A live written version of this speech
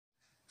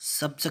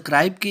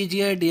Subscribe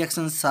कीजिए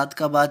DXN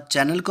Sadiqabad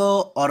channel को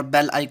और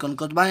बेल आइकन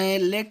को दबाएं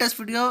लेटेस्ट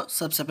वीडियो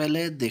सबसे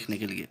पहले देखने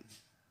के लिए।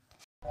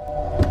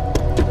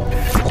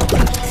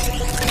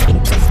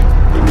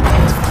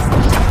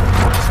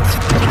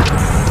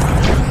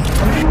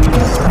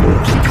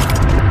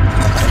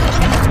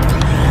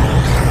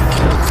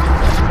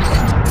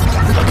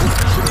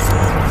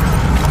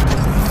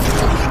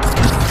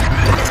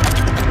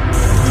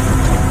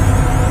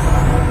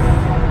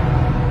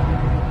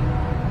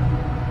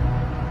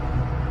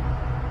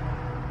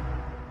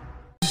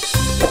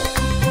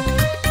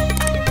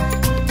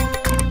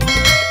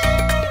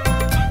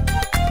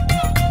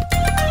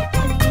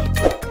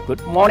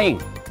 Good morning,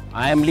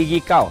 I am Lingzhi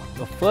Kau,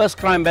 the first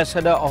crime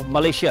ambassador of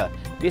Malaysia.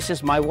 This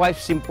is my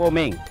wife, Poh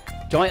Meng.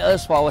 Join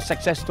us for our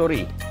success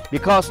story,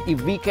 because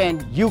if we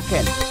can, you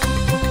can.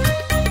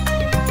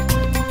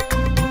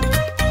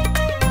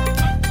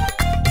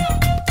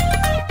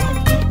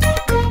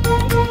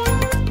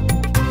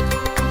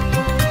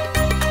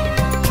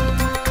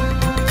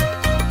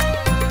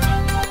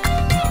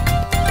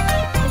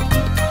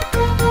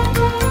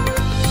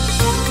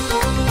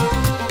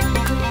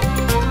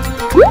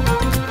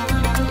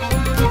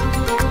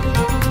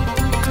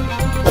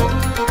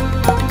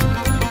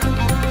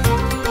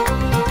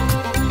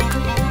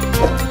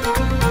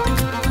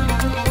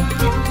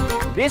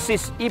 This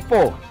is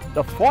Ipoh,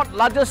 the fourth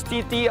largest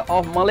city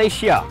of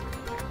Malaysia.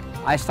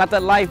 I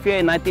started life here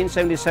in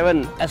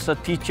 1977 as a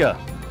teacher.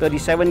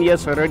 37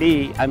 years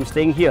already I'm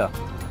staying here,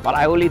 but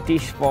I only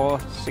teach for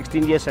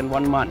 16 years and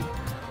 1 month.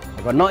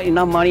 I got not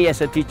enough money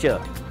as a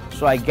teacher,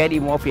 so I get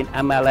involved in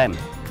MLM.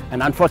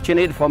 And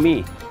unfortunately for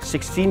me,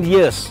 16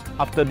 years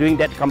after doing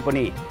that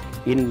company,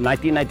 in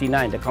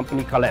 1999 the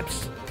company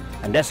collapsed.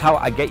 And that's how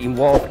I get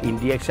involved in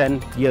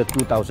DXN year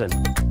 2000.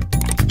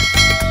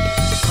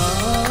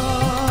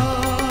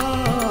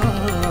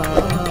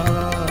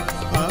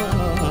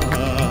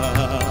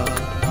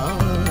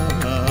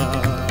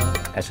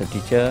 As a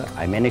teacher,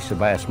 I managed to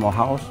buy a small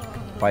house,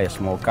 buy a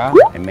small car,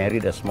 and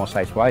married a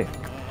small-sized wife.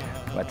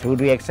 But through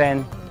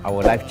DXN,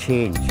 our life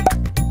changed.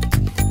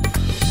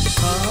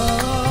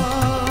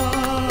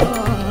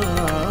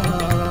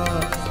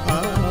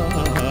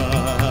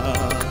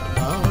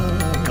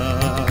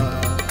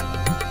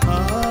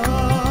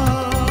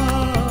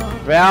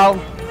 Well,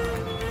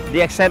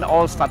 DXN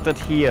all started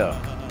here.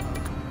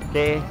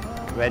 Okay,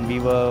 when we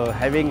were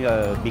having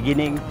a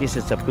beginning, this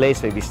is the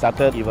place where we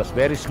started. It was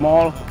very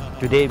small.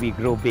 Today we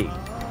grow big.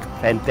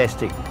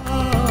 Fantastic.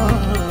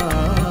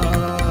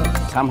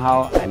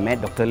 Somehow I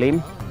met Dr.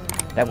 Lim.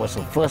 That was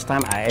the first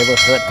time I ever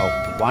heard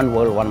of one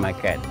world, one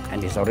market,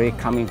 and it's already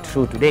coming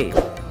true today.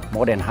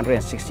 More than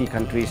 160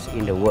 countries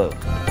in the world.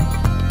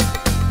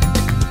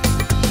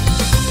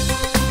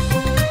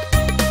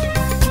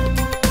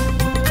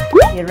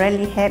 He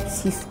really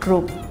helps his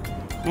group,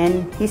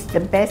 and he's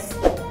the best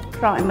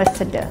crowd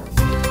ambassador.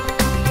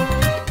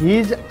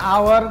 He's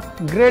our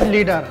great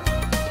leader.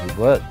 We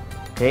work.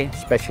 Okay,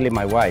 especially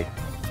my wife.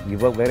 We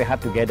work very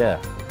hard together,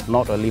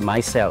 not only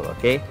myself,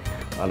 okay?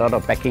 A lot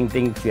of packing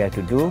things we have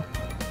to do,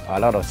 a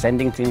lot of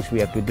sending things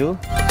we have to do.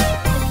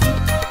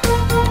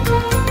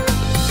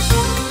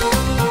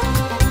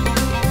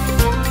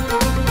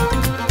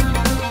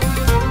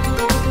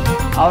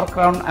 Our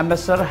crown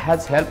ambassador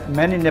has helped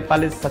many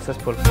Nepalis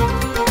successful.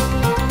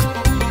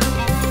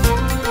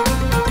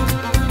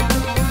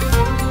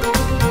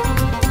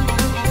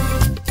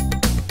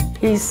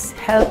 He's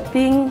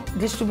helping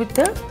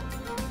distributor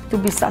to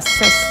be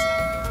success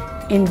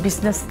in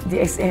business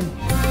DXN.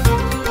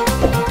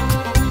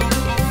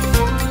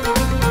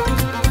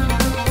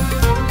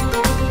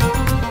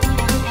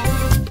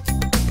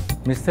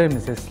 Mr. and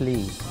Mrs.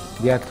 Lee,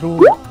 we are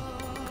true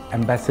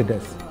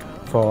ambassadors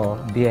for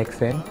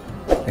DXN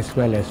as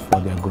well as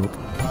for their group.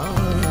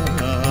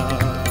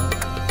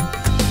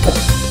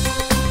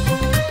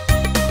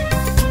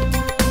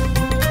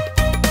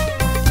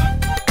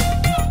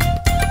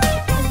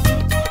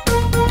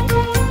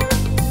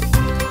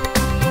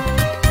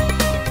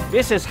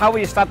 This is how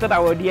we started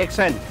our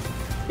DXN.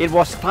 It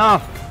was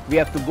tough. We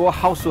have to go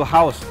house to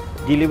house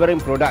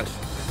delivering products.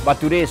 But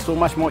today is so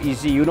much more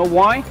easy. You know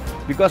why?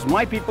 Because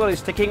my people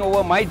is taking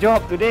over my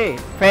job today.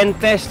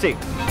 Fantastic.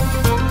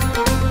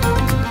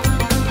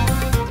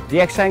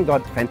 DXN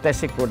got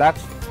fantastic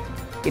products.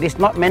 It is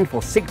not meant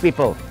for sick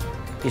people.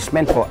 It's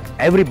meant for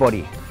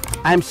everybody.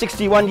 I'm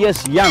 61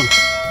 years young.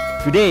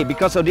 Today,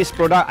 because of this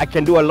product, I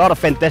can do a lot of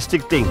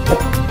fantastic things.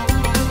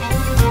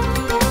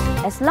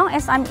 As long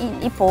as I'm in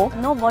Ipoh,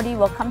 nobody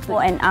will come to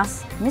and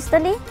ask, Mr.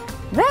 Lee,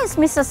 where is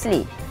Mrs.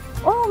 Lee?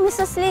 Oh,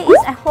 Mrs. Lee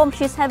is at home,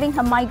 she's having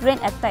her migraine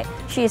attack.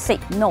 She is sick.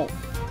 No.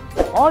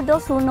 All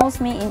those who knows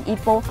me in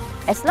Ipoh,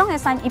 as long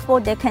as I'm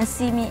Ipoh, they can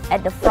see me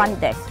at the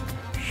front desk,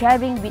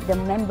 sharing with the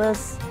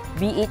members,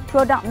 be it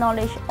product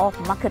knowledge or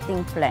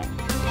marketing plan.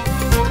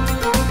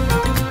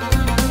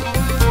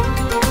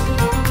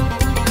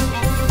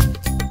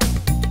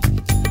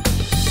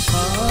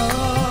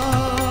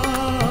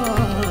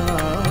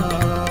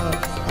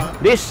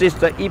 This is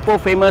the Ipoh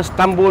famous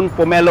Tambun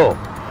Pomelo.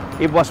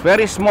 it was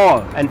very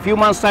small, and few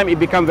months time it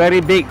became very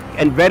big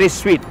and very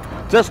sweet.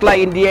 Just like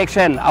in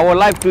DXN, our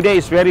life today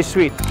is very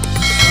sweet.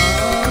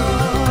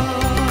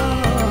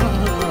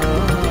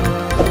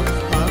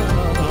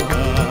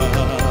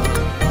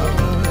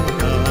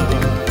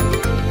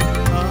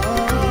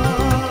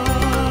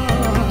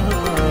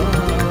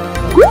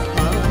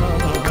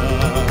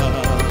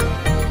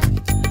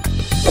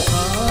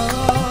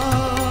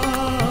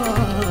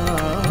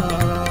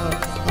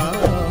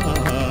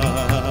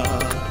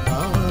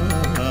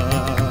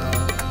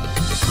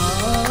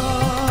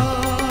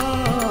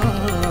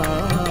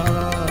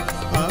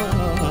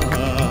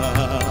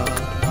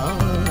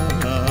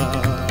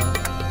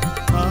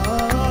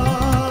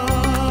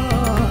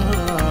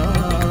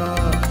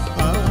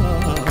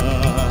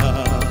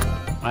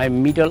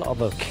 I'm middle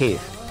of a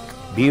cave,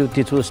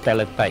 beautiful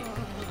stalactite,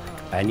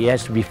 and it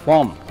has to be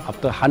formed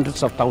after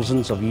hundreds of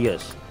thousands of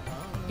years.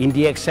 In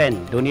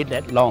DXN, don't need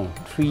that long.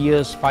 3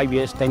 years, 5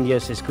 years, 10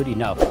 years is good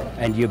enough,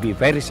 and you'll be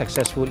very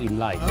successful in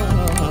life.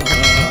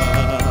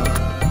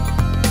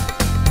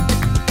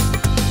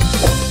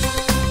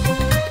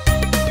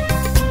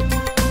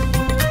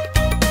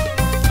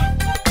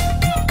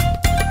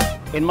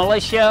 In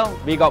Malaysia,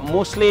 we got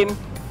Muslim,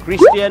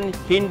 Christian,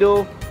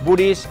 Hindu,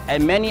 Buddhist,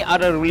 and many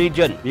other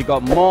religions. We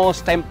got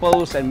mosques,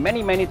 temples, and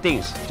many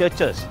things,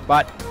 churches.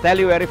 But tell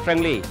you very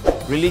frankly,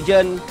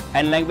 religion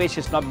and language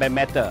is not my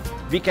matter.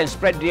 We can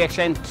spread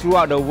DXN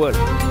throughout the world.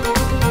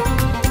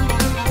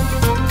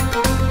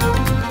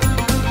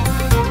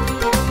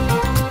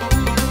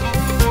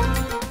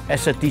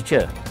 As a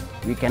teacher,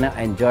 we cannot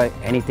enjoy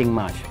anything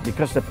much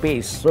because the pay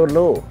is so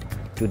low.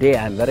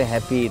 Today, I'm very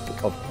happy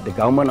of the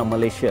government of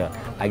Malaysia.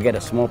 I get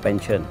a small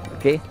pension,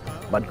 okay?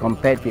 But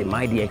compared with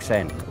my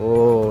DXN,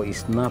 oh,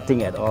 it's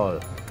nothing at all.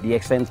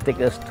 DXN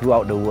takes us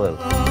throughout the world.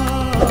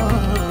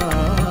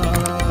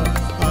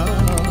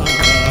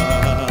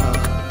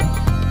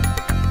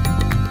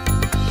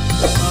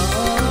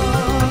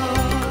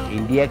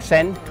 In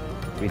DXN,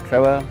 we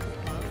travel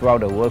throughout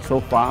the world so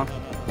far,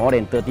 more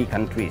than 30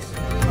 countries.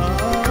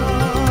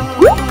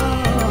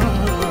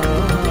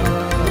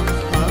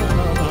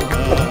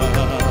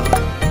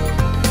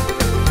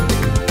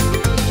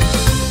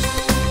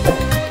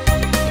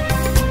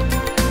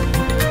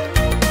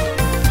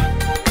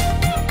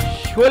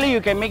 Surely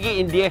you can make it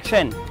in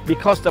DXN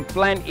because the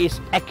plan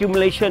is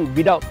accumulation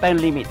without time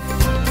limit.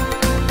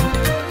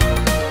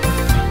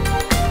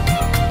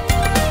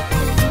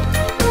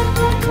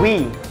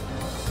 We,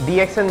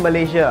 DXN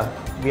Malaysia,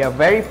 we are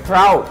very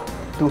proud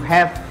to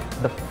have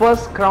the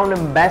first Crown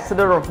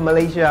Ambassador of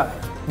Malaysia,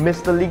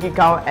 Mr.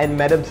 Zulfiqar and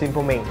Madam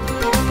Poh Meng.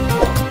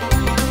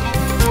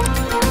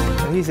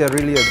 He's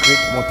really a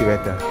great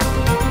motivator.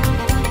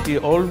 He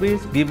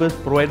always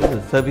provides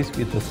the service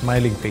with a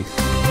smiling face.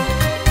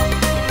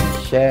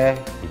 Share,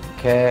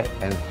 care,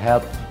 and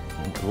help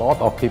a lot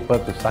of people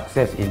to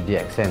success in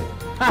DXN.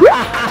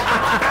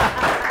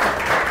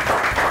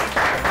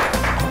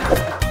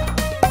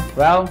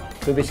 Well,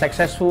 to be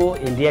successful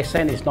in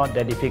DXN is not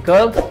that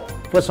difficult.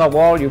 First of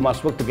all, you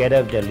must work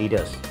together with the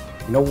leaders.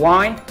 You know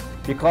why?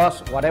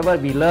 Because whatever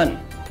we learn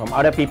from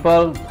other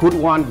people, good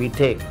one we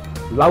take,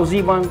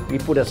 lousy one we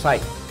put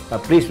aside.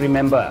 But please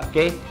remember,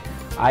 okay?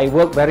 I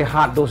worked very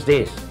hard those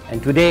days,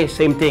 and today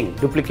same thing,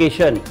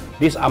 duplication.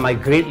 These are my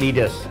great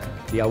leaders.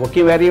 They are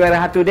working very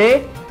hard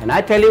today, and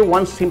I tell you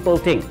one simple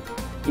thing.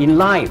 In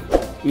life,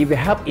 if you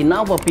help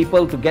enough of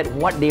people to get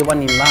what they want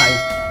in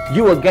life,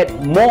 you will get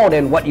more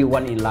than what you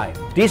want in life.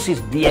 This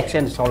is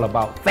DXN is all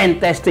about.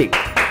 Fantastic!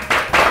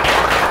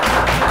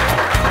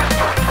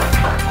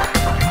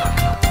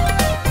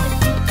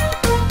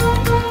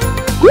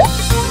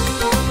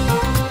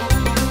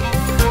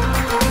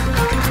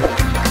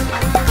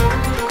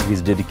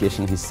 His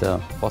dedication, his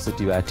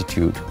positive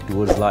attitude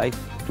towards life,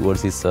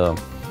 towards his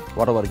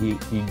whatever he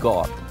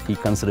got, he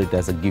considered it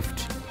as a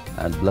gift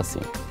and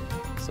blessing.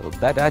 So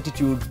that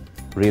attitude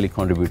really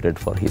contributed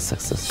for his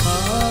success.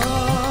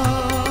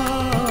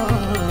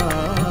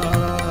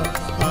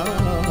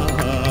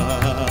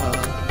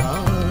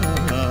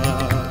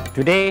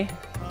 Today,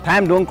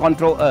 time don't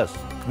control us.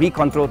 We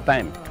control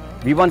time.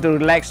 We want to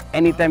relax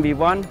anytime we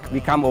want,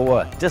 we come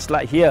over. Just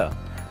like here,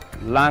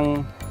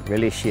 Lang,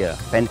 Malaysia,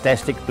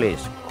 fantastic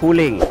place.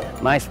 Cooling,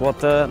 nice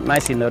water,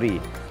 nice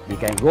scenery. We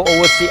can go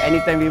overseas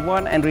anytime we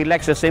want and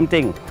relax the same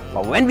thing.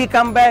 But when we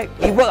come back,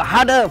 we work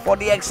harder for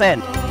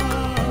DXN.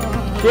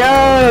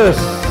 Cheers!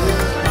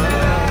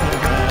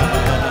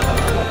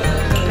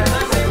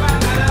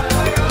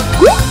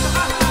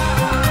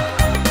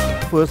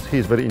 First, he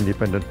is very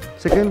independent.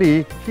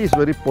 Secondly, he is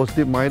very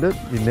positive-minded.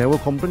 He never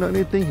complains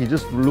anything. He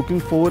just looking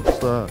forward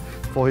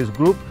for his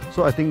group.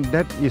 So I think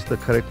that is the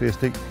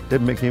characteristic that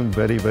make him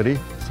very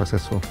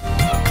successful.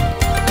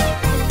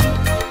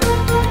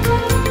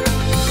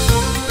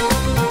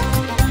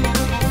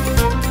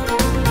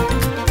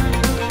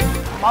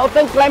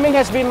 Mountain climbing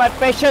has been my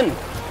passion.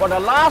 For the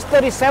last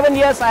 37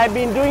 years, I have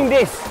been doing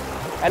this.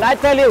 And I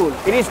tell you,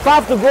 it is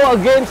tough to go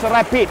against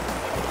rapid.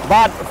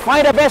 But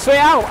find the best way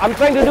out. I'm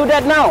trying to do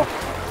that now.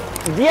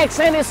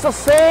 DXN is the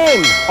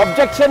same.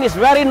 Objection is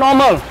very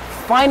normal.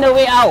 find a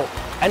way out,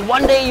 and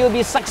one day you'll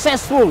be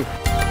successful.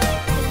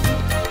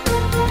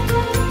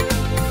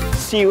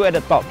 See you at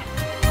the top.